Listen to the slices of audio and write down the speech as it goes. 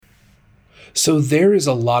So there is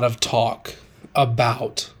a lot of talk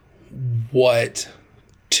about what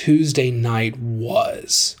Tuesday night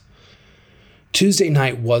was. Tuesday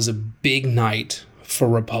night was a big night for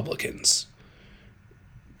Republicans.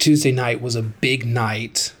 Tuesday night was a big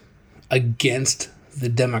night against the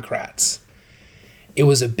Democrats. It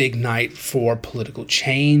was a big night for political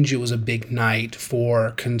change. It was a big night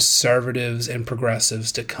for conservatives and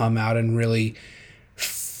progressives to come out and really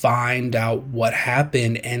find out what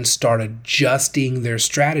happened and start adjusting their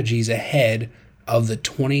strategies ahead of the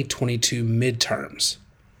 2022 midterms.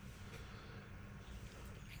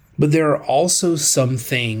 But there are also some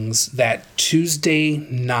things that Tuesday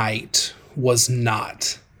night was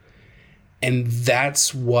not. And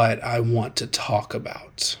that's what I want to talk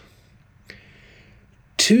about.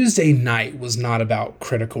 Tuesday night was not about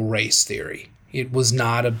critical race theory. It was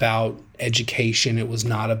not about education. It was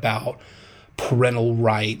not about parental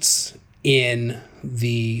rights in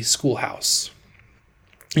the schoolhouse,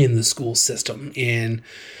 in the school system, in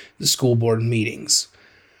the school board meetings.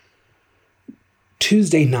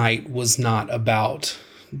 Tuesday night was not about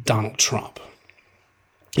Donald Trump.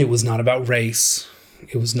 It was not about race.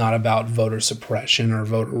 It was not about voter suppression or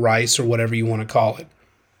voter rights or whatever you want to call it.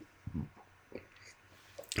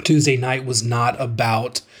 Tuesday night was not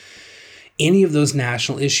about any of those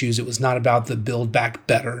national issues. It was not about the Build Back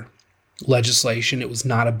Better legislation. It was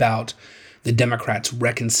not about the Democrats'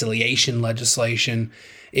 reconciliation legislation.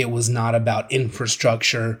 It was not about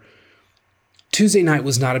infrastructure. Tuesday night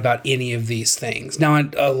was not about any of these things. Now,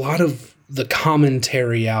 a lot of the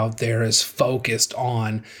commentary out there is focused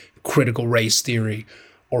on critical race theory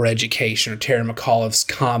or education, or Terry McAuliffe's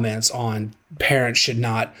comments on parents should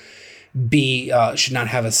not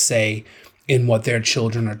have a say in what their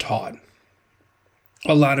children are taught.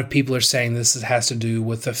 A lot of people are saying this has to do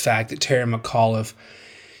with the fact that Terry McAuliffe,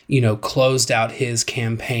 closed out his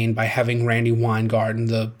campaign by having Randy Weingarten,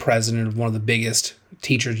 the president of one of the biggest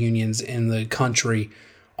teachers unions in the country,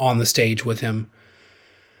 on the stage with him.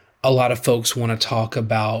 A lot of folks want to talk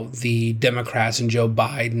about the Democrats and Joe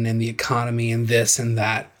Biden and the economy and this and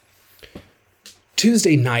that.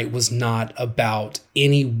 Tuesday night was not about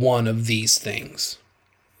any one of these things.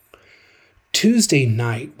 Tuesday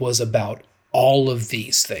night was about all of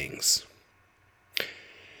these things.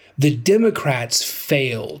 The Democrats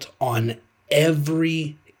failed on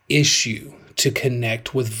every issue to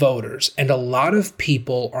connect with voters, and a lot of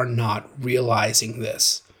people are not realizing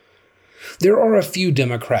this. There are a few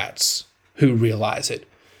Democrats who realize it.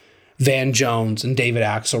 Van Jones and David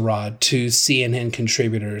Axelrod, two CNN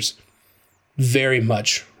contributors, very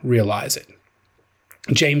much realize it.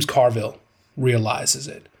 James Carville realizes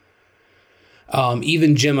it.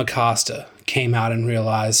 Even Jim Acosta came out and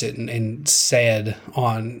realized it and said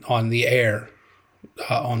on the air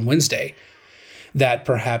on Wednesday that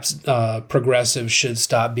perhaps progressives should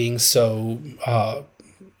stop being the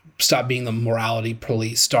morality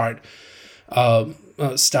police,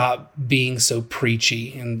 stop being so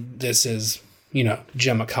preachy. And this is,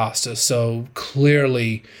 Jim Acosta. So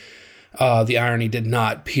clearly the irony did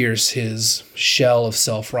not pierce his shell of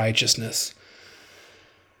self-righteousness.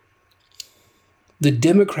 The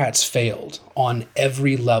Democrats failed on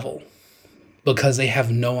every level because they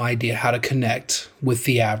have no idea how to connect with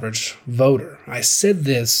the average voter. I said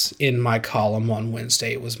this in my column on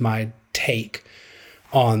Wednesday. It was my take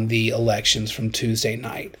on the elections from Tuesday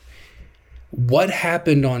night. What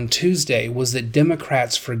happened on Tuesday was that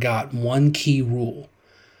Democrats forgot one key rule.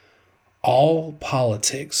 All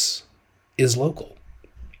politics is local.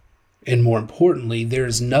 And more importantly, there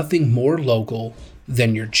is nothing more local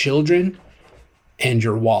than your children and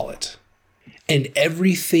your wallet. And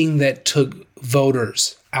everything that took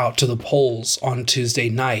voters out to the polls on Tuesday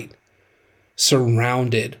night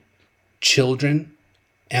surrounded children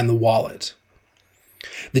and the wallet.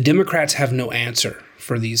 The Democrats have no answer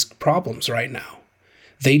for these problems right now.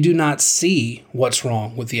 They do not see what's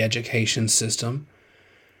wrong with the education system.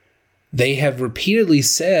 They have repeatedly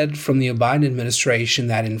said from the Biden administration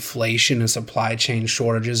that inflation and supply chain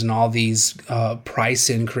shortages and all these price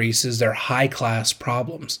increases, they're high-class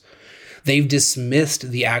problems. They've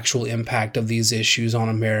dismissed the actual impact of these issues on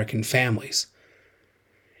American families.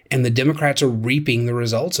 And the Democrats are reaping the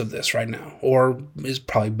results of this right now. Or it's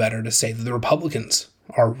probably better to say that the Republicans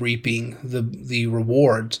are reaping the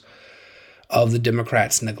rewards of the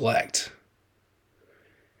Democrats' neglect.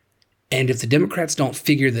 And if the Democrats don't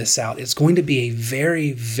figure this out, it's going to be a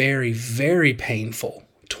very, very, very painful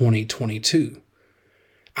 2022.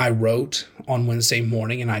 I wrote on Wednesday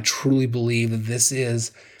morning, and I truly believe that this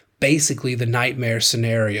is basically the nightmare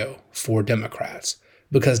scenario for Democrats,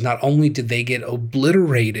 because not only did they get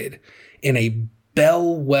obliterated in a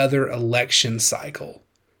bellwether election cycle.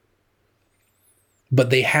 But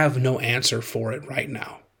they have no answer for it right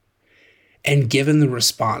now. And given the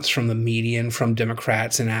response from the media and from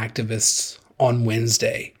Democrats and activists on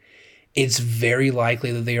Wednesday, it's very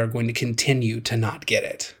likely that they are going to continue to not get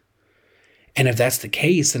it. And if that's the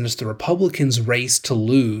case, then it's the Republicans' race to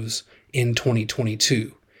lose in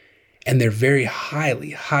 2022. And they're very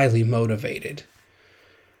highly, highly motivated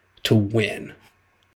to win